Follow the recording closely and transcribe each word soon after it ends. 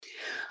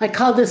I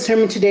called this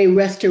sermon today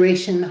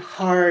Restoration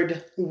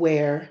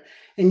Hardware.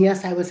 And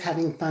yes, I was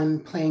having fun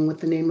playing with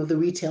the name of the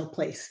retail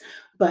place,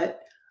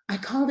 but I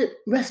called it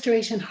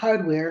Restoration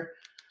Hardware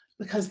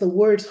because the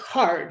words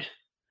hard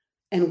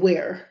and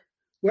where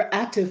were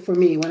active for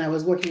me when I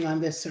was working on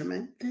this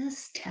sermon.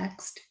 This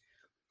text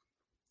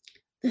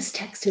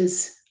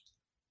is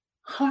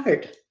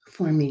hard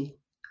for me.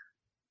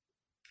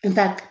 In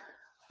fact,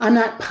 I'm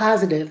not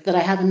positive that I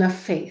have enough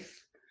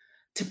faith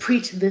to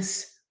preach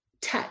this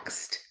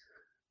text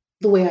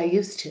the way I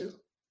used to.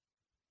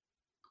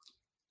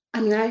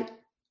 I mean,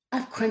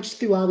 I've crunched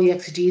through all the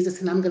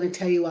exegesis and I'm going to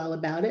tell you all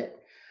about it.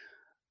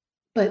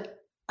 But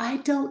I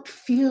don't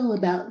feel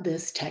about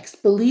this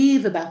text,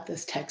 believe about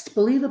this text,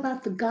 believe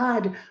about the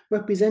God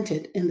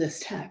represented in this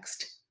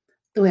text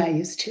the way I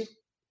used to.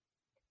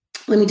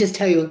 Let me just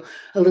tell you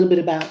a little bit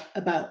about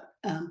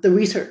the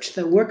research,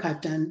 the work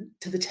I've done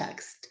to the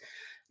text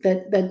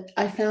that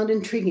I found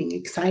intriguing,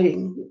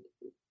 exciting,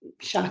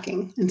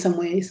 shocking in some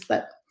ways.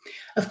 But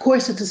of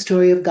course, it's a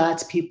story of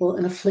God's people,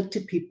 an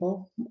afflicted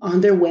people on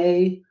their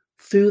way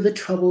through the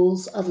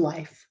troubles of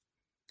life,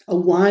 a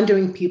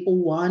wandering people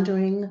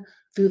wandering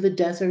through the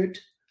desert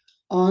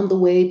on the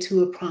way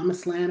to a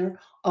promised land, or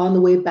on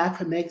the way back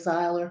from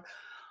exile, or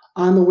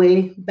on the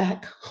way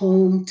back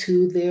home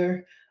to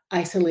their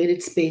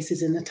isolated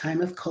spaces in the time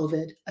of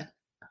COVID.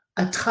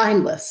 A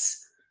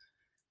timeless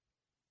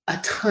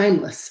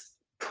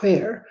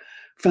prayer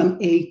from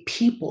a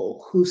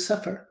people who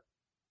suffer.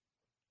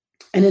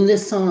 And in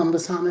this psalm, the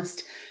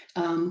psalmist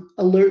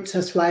alerts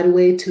us right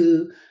away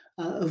to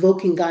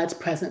evoking God's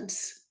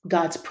presence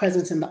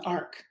in the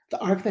ark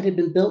that had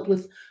been built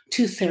with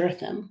two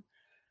seraphim.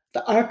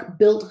 The ark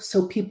built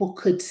so people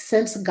could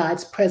sense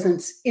God's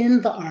presence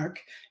in the ark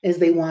as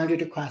they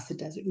wandered across the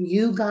desert.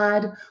 You,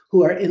 God,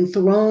 who are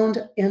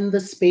enthroned in the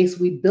space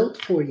we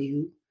built for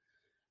you,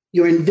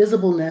 your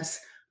invisibleness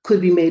could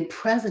be made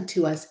present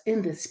to us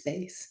in this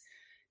space.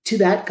 To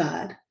that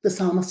God, the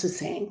psalmist is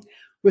saying,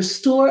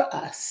 restore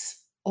us,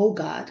 O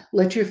God,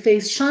 let your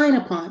face shine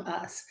upon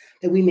us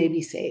that we may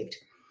be saved.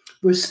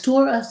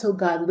 Restore us, O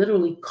God,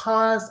 literally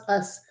cause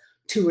us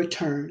to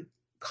return.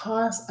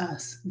 Cause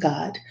us,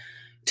 God,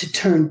 to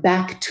turn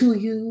back to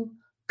you,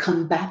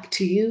 come back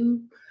to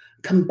you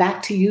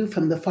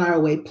from the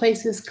faraway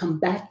places, come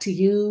back to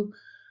you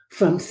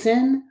from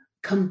sin,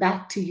 come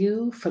back to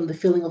you from the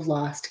feeling of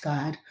lost,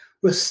 God.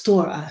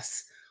 Restore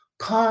us.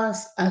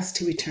 Cause us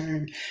to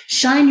return.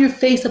 Shine your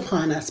face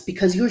upon us,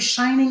 because your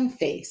shining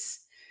face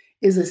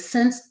is a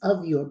sense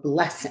of your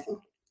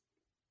blessing.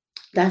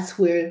 That's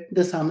where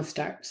the psalmist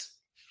starts.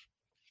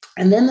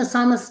 And then the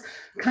psalmist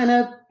kind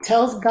of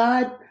tells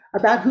God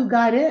about who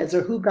God is,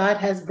 or who God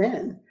has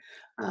been.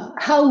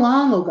 How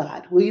long, O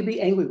God, will you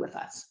be angry with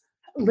us?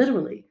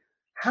 Literally,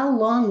 how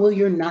long will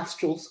your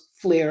nostrils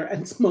flare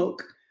and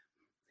smoke?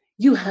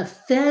 You have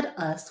fed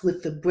us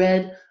with the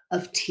bread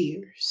of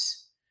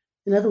tears.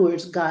 In other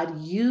words, God,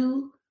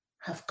 you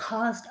have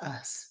caused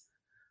us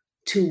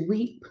to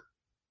weep.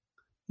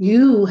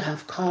 You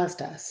have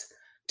caused us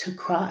to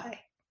cry,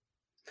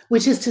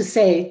 which is to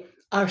say,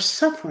 our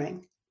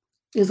suffering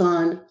is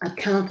on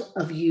account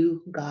of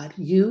you, God.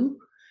 You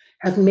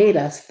have made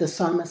us, the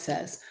psalmist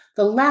says,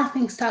 the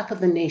laughing stock of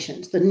the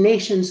nations. The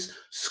nations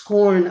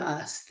scorn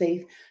us.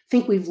 They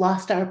think we've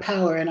lost our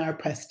power and our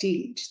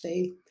prestige.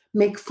 They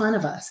make fun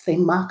of us. They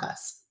mock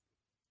us.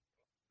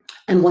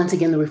 And once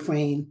again, the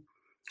refrain,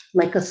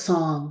 like a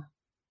song,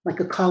 like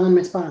a call and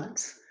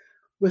response.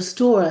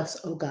 Restore us,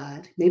 O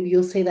God. Maybe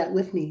you'll say that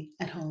with me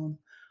at home.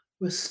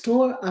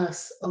 Restore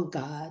us, O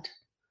God.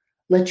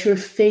 Let your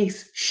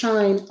face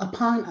shine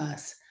upon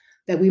us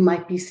that we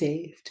might be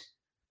saved.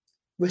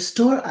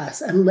 Restore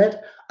us and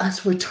let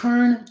us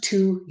return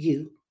to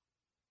you.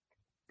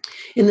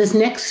 In this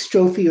next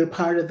strophe or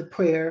part of the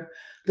prayer,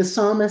 the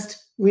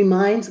psalmist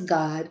reminds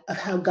God of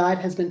how God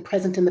has been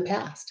present in the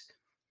past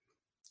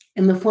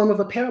in the form of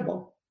a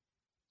parable.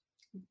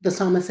 The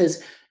psalmist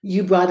says,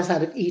 you brought us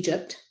out of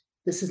Egypt.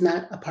 This is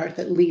not a part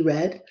that Lee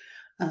read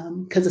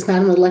because it's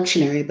not in the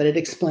lectionary, but it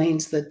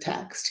explains the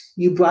text.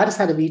 You brought us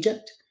out of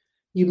Egypt.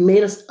 You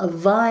made us a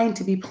vine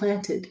to be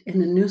planted in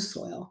the new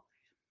soil.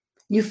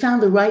 You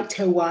found the right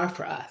terroir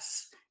for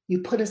us.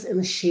 You put us in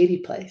the shady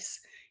place.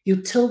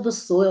 You tilled the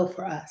soil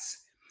for us.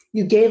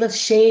 You gave us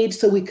shade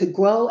so we could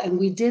grow, and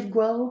we did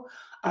grow.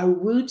 Our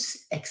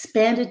roots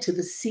expanded to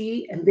the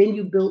sea, and then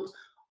you built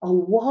a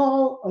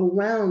wall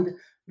around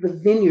the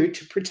vineyard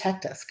to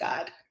protect us,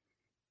 God.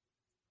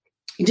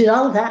 You did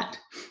all of that.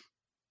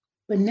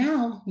 But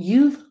now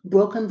you've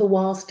broken the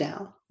walls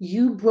down.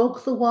 You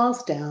broke the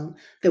walls down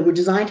that were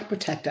designed to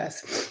protect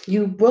us.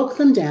 You broke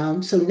them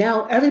down, so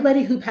now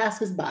everybody who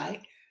passes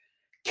by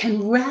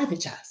can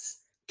ravage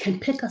us, can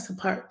pick us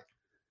apart.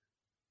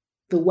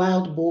 The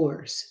wild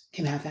boars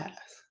can have at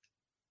us.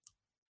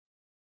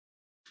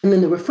 And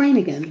then the refrain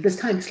again, this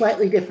time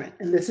slightly different.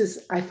 And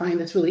I find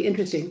this really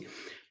interesting.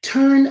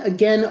 Turn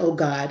again, O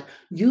God.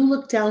 You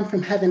look down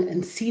from heaven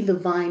and see the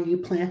vine you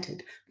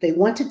planted. They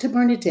wanted to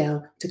burn it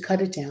down, to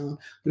cut it down,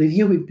 but if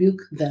you rebuke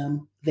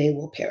them, they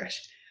will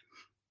perish.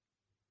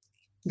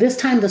 This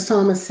time the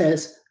psalmist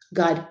says,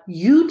 God,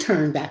 you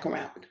turn back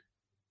around.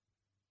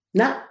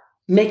 Not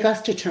make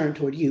us to turn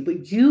toward you,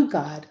 but you,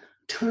 God,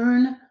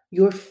 turn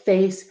your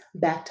face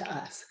back to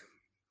us.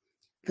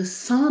 The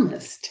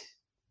psalmist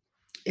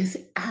is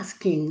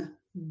asking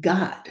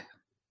God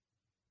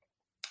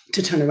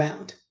to turn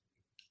around.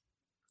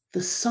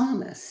 The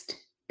psalmist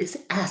is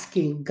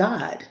asking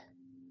God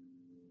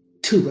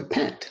to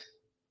repent.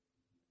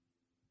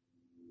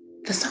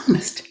 The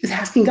psalmist is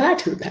asking God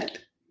to repent.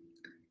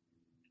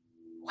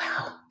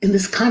 Wow. In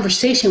this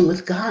conversation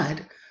with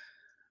God,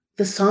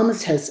 the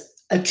psalmist has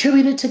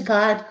attributed to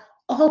God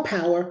all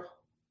power,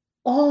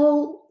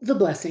 all the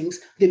blessings,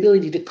 the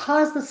ability to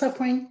cause the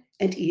suffering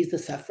and ease the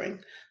suffering,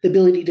 the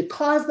ability to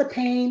cause the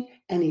pain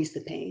and ease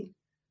the pain,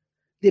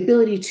 the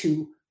ability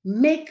to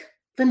make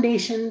the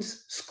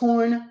nations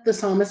scorn the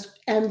psalmist,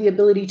 and the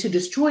ability to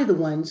destroy the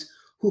ones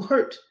who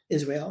hurt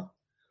Israel.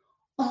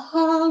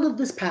 All of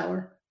this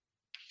power.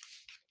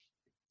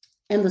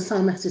 And the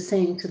psalmist is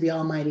saying to the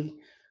Almighty,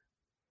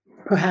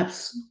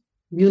 perhaps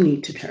you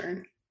need to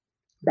turn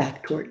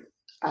back toward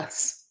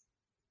us.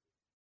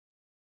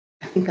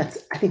 I think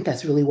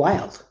that's really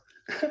wild.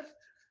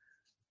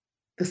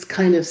 This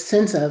kind of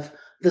sense of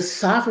the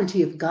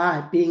sovereignty of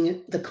God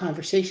being the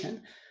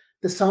conversation.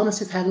 The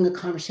psalmist is having a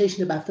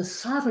conversation about the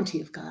sovereignty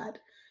of God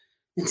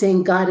and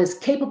saying God is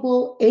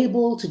capable,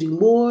 able to do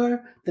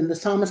more than the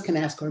psalmist can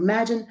ask or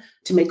imagine,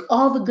 to make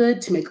all the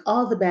good, to make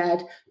all the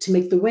bad, to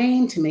make the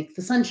rain, to make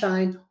the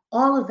sunshine,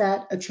 all of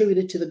that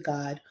attributed to the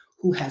God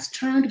who has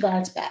turned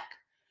God's back.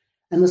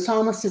 And the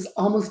psalmist is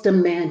almost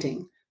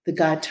demanding that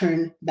God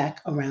turn back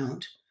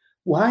around.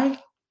 Why?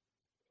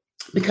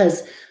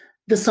 Because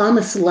the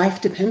psalmist's life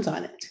depends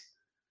on it.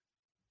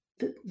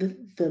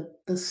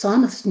 The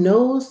psalmist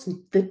knows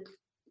that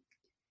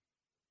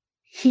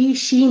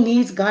she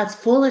needs God's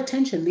full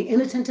attention. The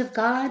inattentive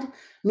God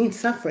means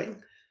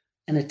suffering,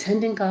 and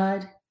attending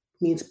God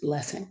means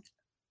blessing.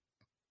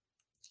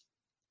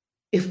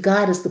 If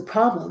God is the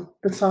problem,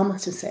 the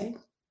psalmist is saying,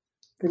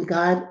 then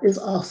God is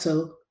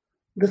also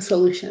the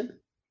solution.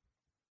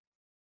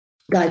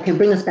 God can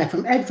bring us back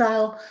from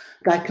exile.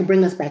 God can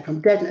bring us back from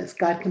deadness.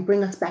 God can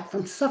bring us back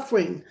from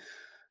suffering.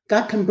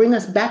 God can bring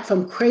us back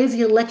from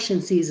crazy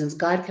election seasons.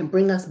 God can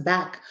bring us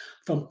back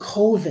from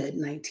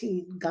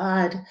COVID-19.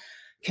 God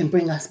can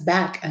bring us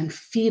back and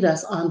feed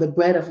us on the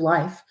bread of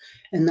life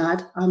and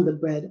not on the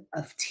bread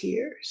of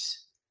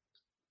tears.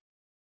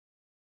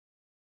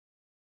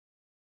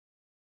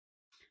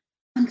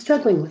 I'm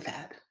struggling with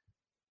that.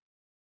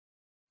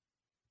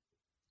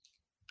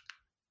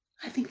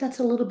 I think that's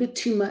a little bit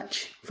too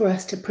much for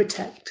us to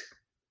protect,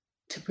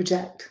 to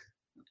project,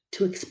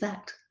 to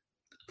expect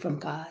from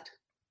God.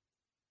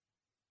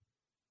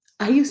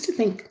 I used to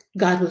think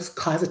God was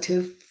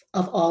causative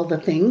of all the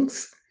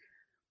things,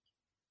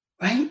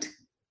 right?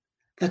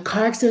 The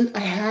car accident I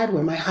had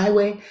where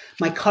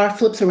my car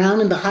flips around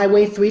in the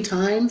highway 3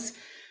 times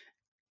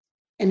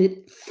and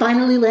it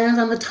finally lands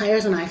on the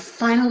tires and I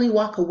finally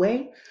walk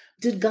away.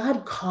 Did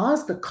God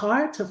cause the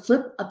car to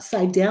flip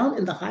upside down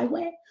in the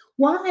highway?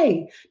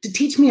 Why? To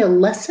teach me a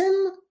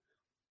lesson?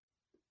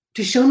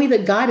 To show me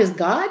that God is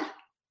God?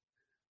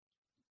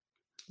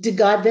 Did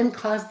God then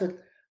cause the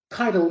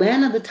car to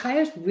land on the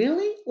tires?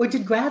 Really? Or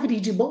did gravity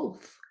do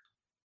both?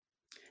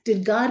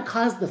 Did God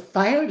cause the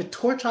fire to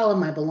torch all of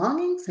my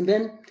belongings and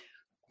then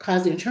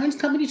cause the insurance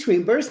company to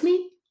reimburse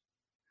me?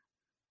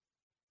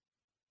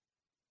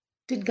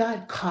 Did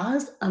God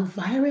cause a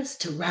virus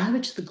to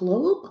ravage the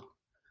globe?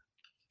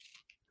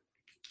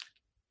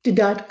 Did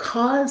God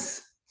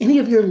cause any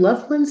of your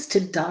loved ones to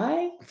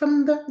die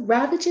from the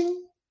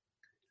ravaging?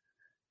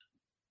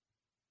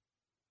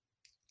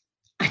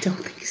 I don't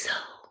think so.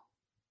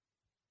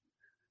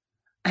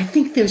 I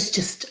think there's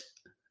just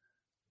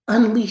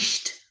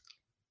unleashed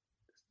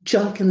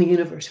junk in the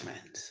universe,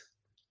 friends.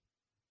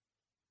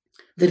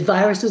 That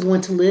viruses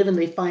want to live and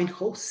they find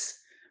hosts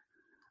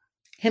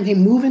and they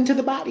move into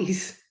the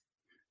bodies.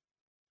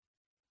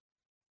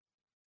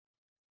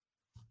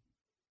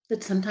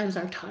 That sometimes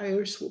our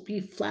tires will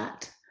be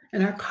flat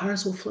and our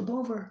cars will flip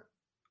over.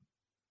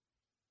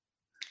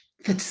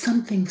 That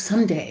something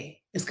someday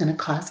is going to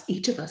cause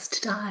each of us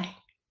to die.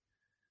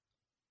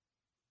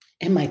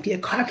 It might be a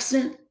car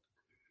accident.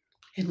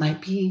 It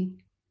might be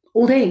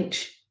old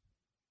age.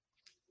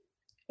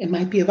 It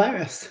might be a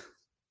virus.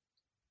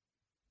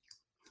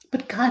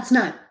 But God's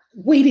not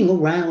waiting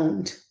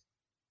around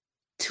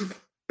to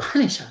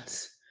punish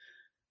us,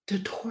 to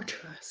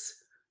torture us,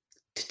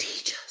 to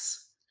teach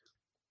us.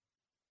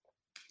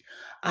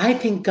 I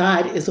think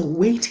God is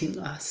awaiting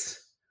us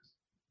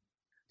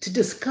to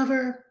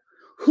discover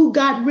who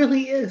God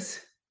really is,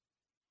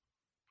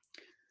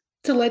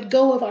 to let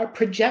go of our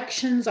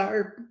projections,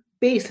 our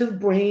base of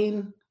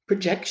brain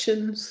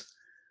projections,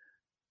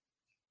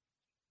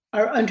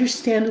 our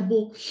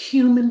understandable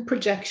human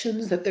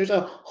projections that there's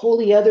a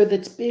holy other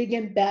that's big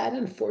and bad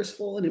and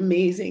forceful and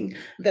amazing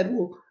that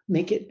will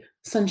make it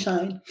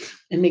sunshine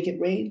and make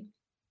it rain.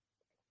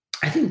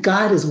 I think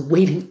God is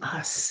waiting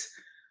us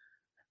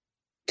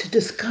to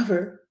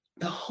discover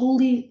the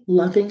holy,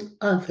 loving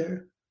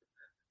other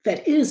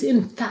that is,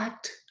 in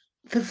fact,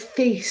 the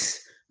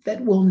face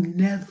that will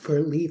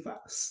never leave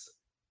us,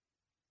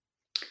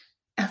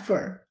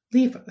 ever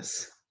leave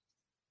us.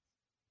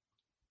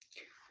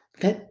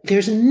 That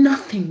there's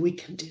nothing we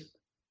can do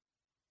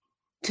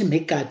to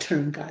make God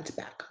turn God's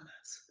back on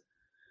us.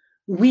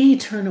 We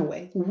turn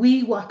away,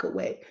 we walk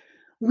away,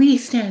 we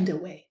stand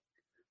away,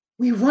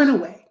 we run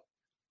away.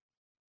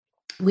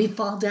 We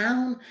fall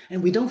down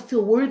and we don't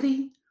feel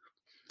worthy.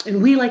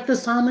 And we, like the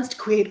psalmist,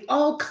 create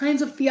all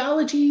kinds of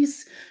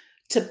theologies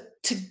to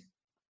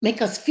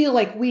make us feel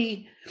like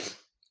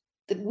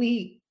that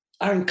we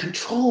are in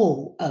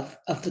control of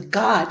the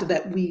God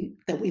that we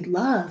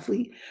love.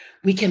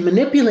 We can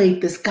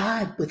manipulate this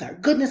God with our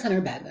goodness and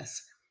our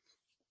badness.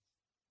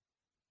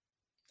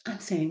 I'm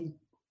saying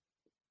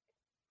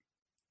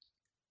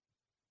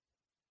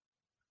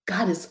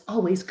God is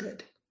always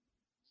good.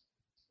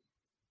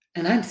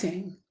 And I'm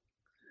saying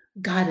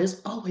God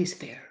is always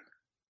fair.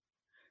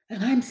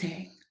 And I'm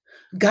saying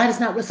God is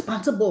not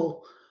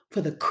responsible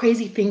for the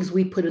crazy things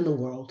we put in the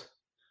world,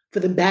 for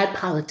the bad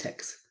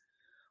politics,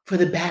 for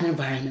the bad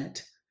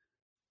environment.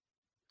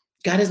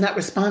 God is not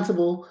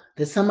responsible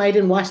that somebody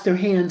didn't wash their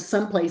hands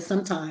someplace,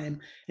 sometime,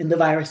 and the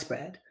virus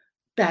spread.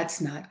 That's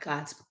not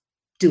God's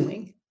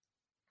doing.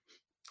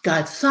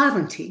 God's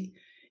sovereignty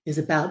is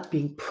about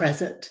being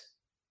present.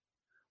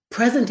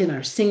 Present in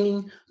our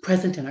singing,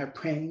 present in our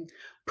praying,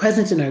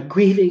 present in our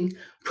grieving,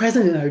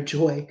 present in our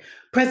joy,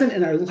 present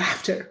in our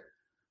laughter,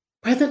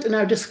 present in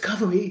our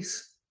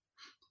discoveries,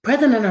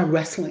 present in our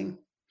wrestling.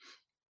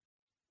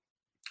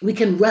 We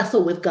can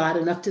wrestle with God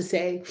enough to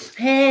say,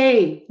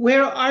 hey,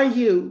 where are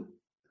you?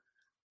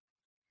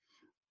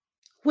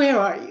 Where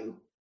are you?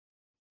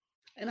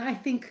 And I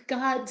think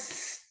God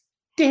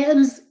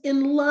stands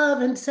in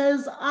love and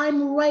says,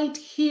 I'm right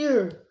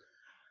here.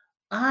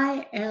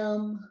 I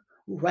am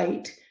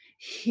right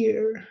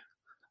here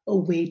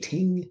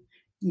awaiting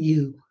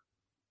you.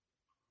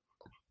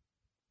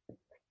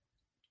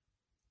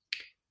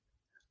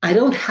 I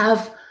don't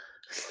have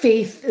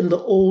faith in the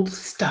old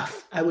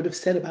stuff I would have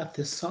said about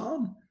this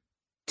psalm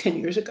 10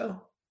 years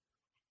ago.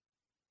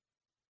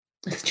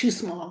 It's too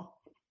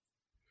small,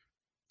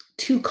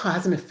 too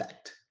cause and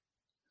effect.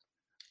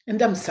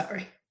 And I'm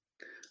sorry,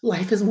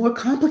 life is more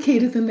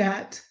complicated than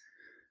that.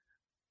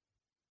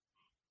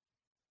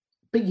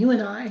 But you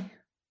and I,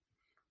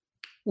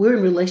 we're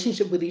in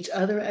relationship with each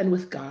other and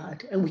with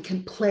God, and we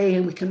can play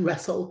and we can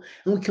wrestle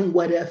and we can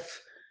what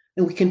if,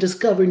 and we can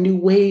discover new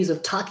ways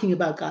of talking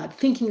about God,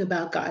 thinking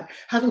about God,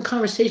 having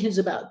conversations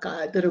about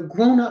God that are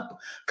grown-up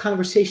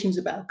conversations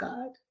about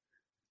God.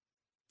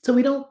 So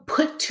we don't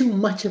put too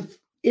much of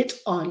it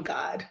on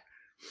God,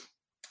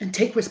 and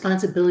take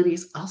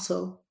responsibilities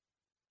also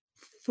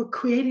for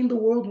creating the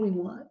world we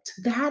want.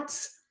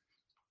 That's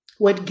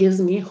what gives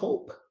me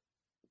hope.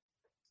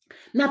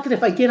 Not that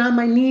if I get on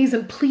my knees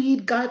and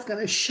plead, God's going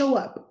to show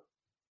up.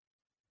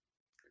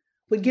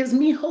 What gives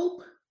me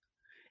hope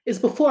is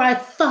before I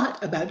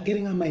thought about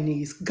getting on my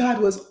knees, God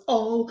was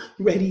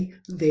already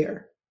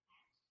there,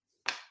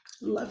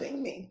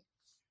 loving me.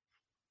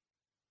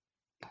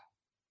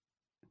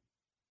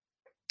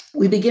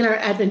 We begin our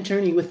Advent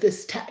journey with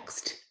this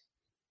text.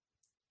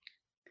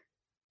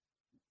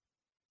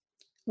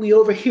 We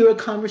overhear a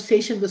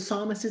conversation the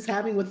psalmist is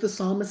having with the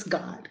psalmist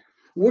God,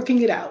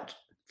 working it out,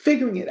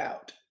 figuring it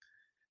out.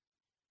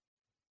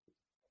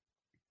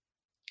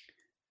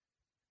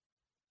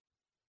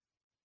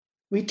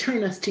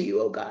 Return us to you,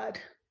 O God,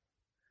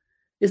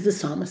 is the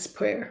psalmist's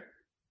prayer.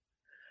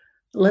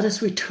 Let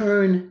us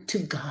return to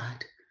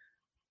God,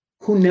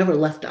 who never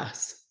left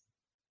us,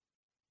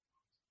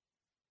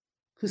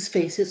 whose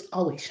face is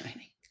always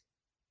shining.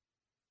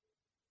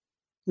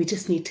 We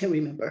just need to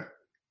remember.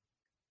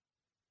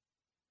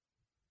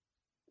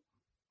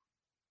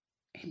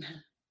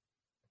 Amen.